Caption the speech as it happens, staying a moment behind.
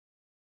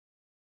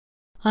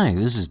Hi,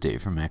 this is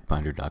Dave from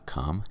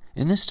MacBinder.com.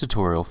 In this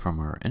tutorial from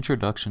our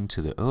Introduction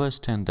to the OS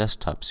X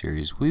Desktop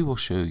series, we will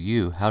show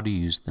you how to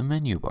use the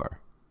menu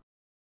bar.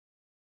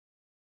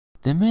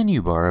 The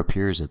menu bar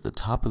appears at the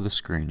top of the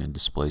screen and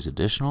displays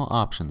additional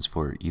options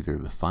for either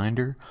the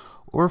Finder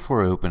or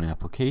for open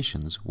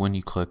applications when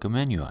you click a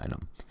menu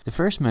item. The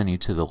first menu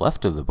to the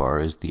left of the bar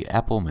is the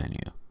Apple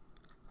menu.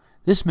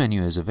 This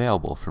menu is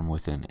available from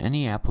within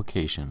any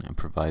application and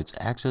provides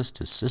access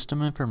to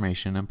system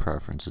information and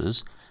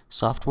preferences,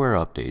 software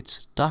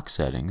updates, dock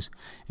settings,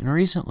 and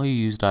recently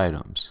used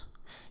items.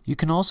 You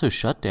can also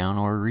shut down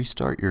or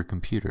restart your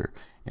computer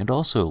and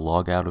also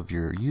log out of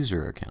your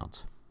user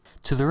account.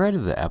 To the right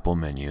of the Apple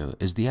menu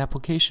is the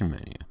Application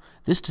menu.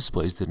 This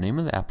displays the name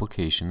of the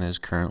application that is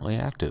currently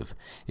active.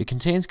 It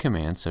contains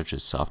commands such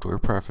as software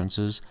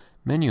preferences,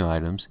 menu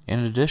items,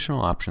 and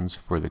additional options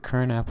for the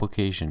current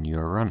application you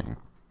are running.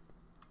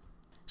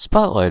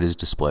 Spotlight is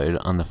displayed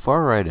on the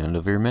far right end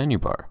of your menu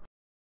bar.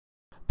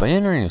 By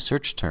entering a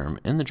search term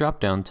in the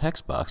drop-down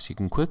text box, you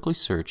can quickly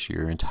search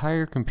your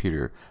entire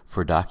computer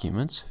for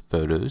documents,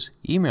 photos,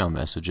 email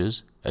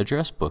messages,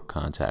 address book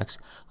contacts,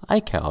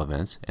 iCal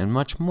events, and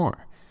much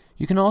more.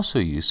 You can also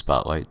use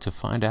Spotlight to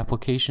find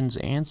applications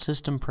and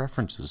system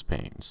preferences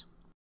panes.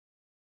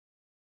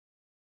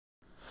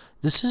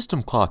 The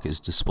system clock is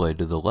displayed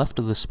to the left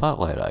of the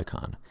Spotlight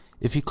icon.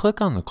 If you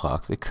click on the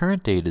clock, the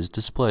current date is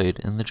displayed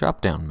in the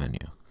drop-down menu.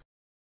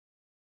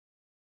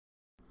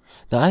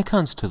 The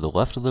icons to the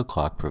left of the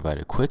clock provide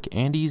a quick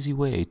and easy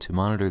way to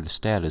monitor the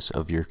status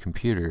of your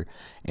computer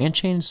and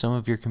change some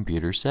of your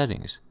computer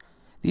settings.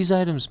 These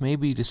items may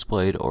be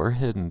displayed or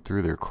hidden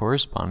through their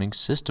corresponding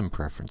system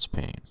preference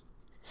pane.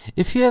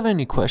 If you have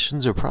any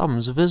questions or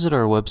problems, visit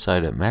our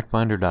website at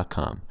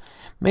MacBinder.com.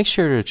 Make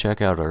sure to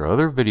check out our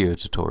other video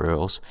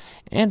tutorials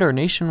and our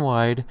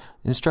nationwide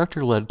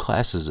instructor-led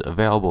classes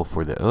available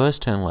for the OS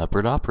X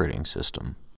Leopard operating system.